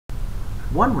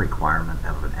One requirement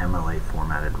of an MLA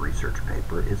formatted research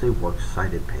paper is a works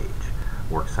cited page.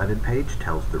 A works cited page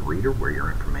tells the reader where your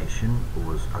information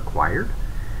was acquired.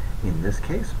 In this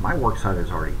case, my works cited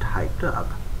is already typed up,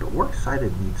 but works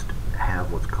cited needs to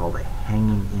have what's called a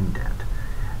hanging indent.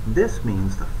 This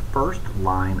means the first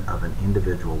line of an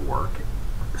individual work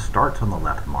starts on the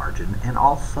left margin and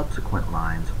all subsequent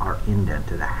lines are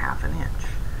indented a half an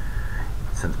inch.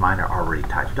 Since mine are already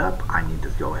typed up, I need to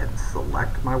go ahead and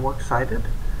select my works cited.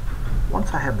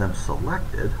 Once I have them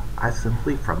selected, I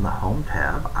simply, from the Home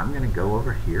tab, I'm going to go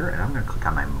over here and I'm going to click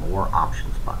on my More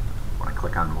Options button. When I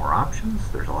click on More Options,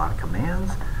 there's a lot of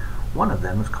commands. One of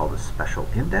them is called a Special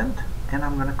Indent, and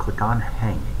I'm going to click on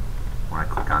Hanging. When I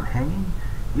click on Hanging,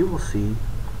 you will see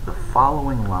the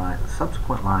following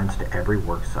subsequent lines to every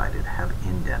works cited have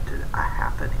indented a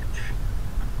half an inch.